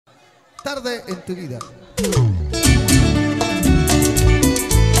Tarde en tu vida.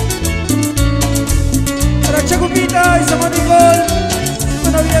 Para Chacupita y San Nicol, 5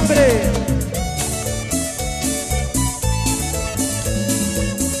 de noviembre.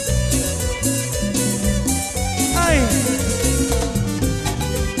 Ay,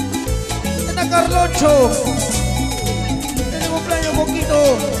 está Carloncho. En el cumpleaños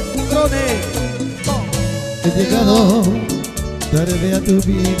Coquito Grone. He llegado tarde a tu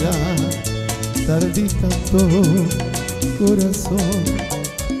vida, tarde y tanto corazón.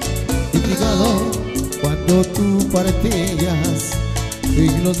 He llegado cuando tú partías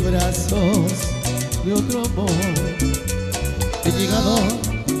en los brazos de otro amor. He llegado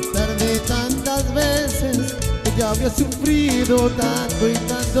tarde tantas veces que ya había sufrido tanto y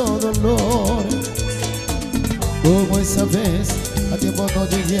tanto dolor. Como esa vez a tiempo no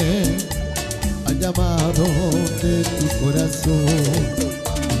llegué al llamado de tu corazón.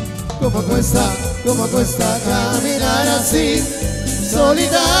 Cómo cuesta caminar así,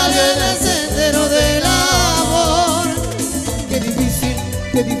 solitario en el sendero del amor. Qué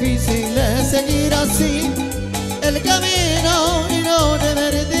difícil es seguir así el camino y no de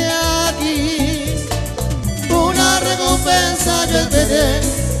verte aquí. Una recompensa yo esperé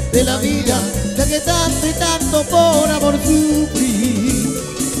de la vida, ya que tanto y tanto por amor sufrí.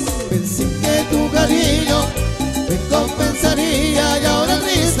 Pensé que tu cariño me compensaría y ahora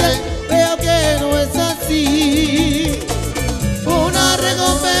triste veo que no es así. Una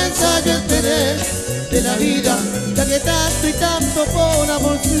recompensa yo esperé de la vida, ya que tanto y tanto por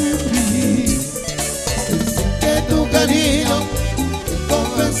amor sufrí. Pensé que tu cariño me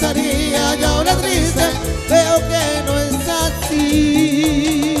compensaría y ahora triste veo que no es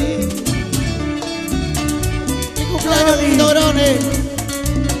así. Mi cumpleaños Coquito Grone,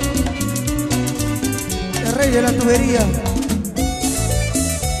 el rey de la tubería.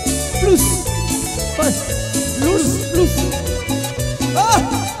 Plus, plus. ¡Ah!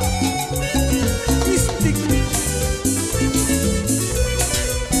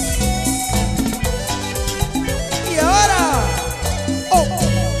 Y ahora, oh.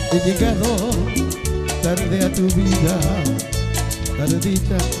 he llegado tarde a tu vida, tarde y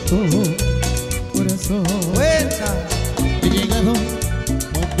tanto corazón. Buena. He llegado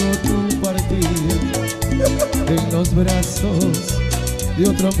cuando tú partías en los brazos de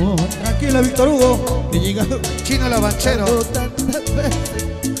otro amor. Tranquila, Víctor Hugo. He llegado Chino Lavanchero. tantas veces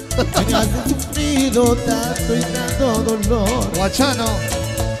me has sufrido tanto y tanto dolor. Guachano.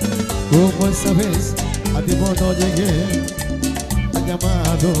 Como esa vez a tiempo no llegué al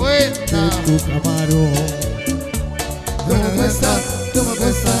llamado Buena. de tu camarón. Cómo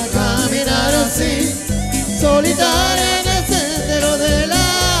cuesta caminar así, solitario en el sendero del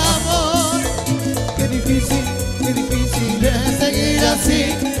amor. Qué difícil es seguir así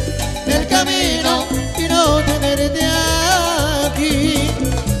el camino y no tenerte aquí.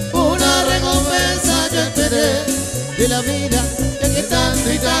 Una recompensa yo esperé de la vida, ya que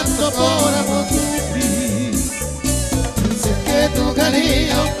tanto y tanto por amor sufrí. Pensé que tu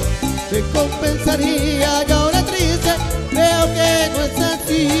cariño me compensaría y ahora triste veo que no es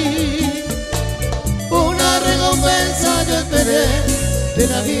así. Una recompensa yo esperé de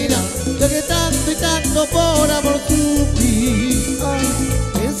la vida, ya que tanto y tanto por amor sufrí.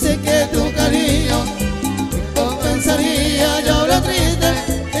 Pensé que tu cariño me compensaría y ahora triste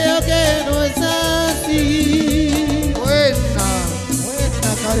veo que no es así. Buena.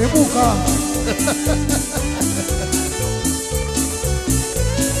 Caremuca.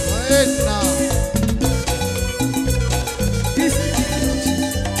 Buena.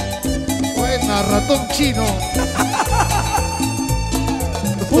 Buena, ratón chino.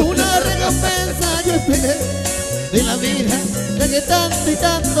 Una recompensa yo esperé de la vida, ya que tanto y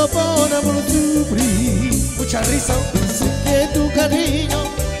tanto por amor sufrí. Mucha risa. Pensé que tu cariño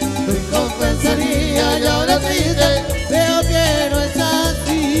me compensaría y ahora triste veo que no es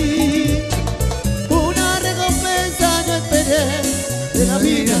así. Una recompensa yo esperé de la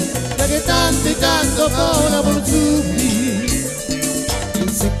vida, ya que tanto y tanto por amor sufrí.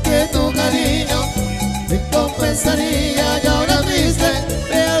 Pensé que tu cariño me compensaría y ahora triste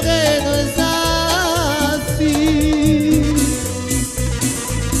veo que no es así.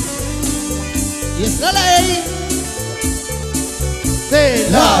 Y es la ley de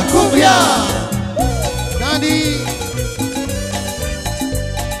la cumbia. Dani.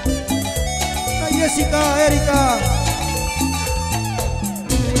 La Jessica, Erika.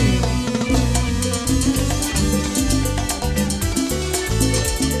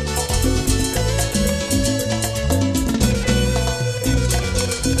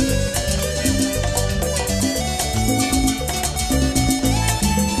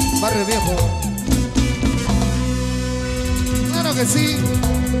 Barrio Viejo. Claro que sí.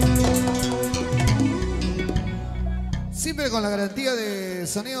 Siempre con la garantía de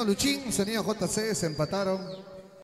sonido Luchín, sonido JC, se empataron.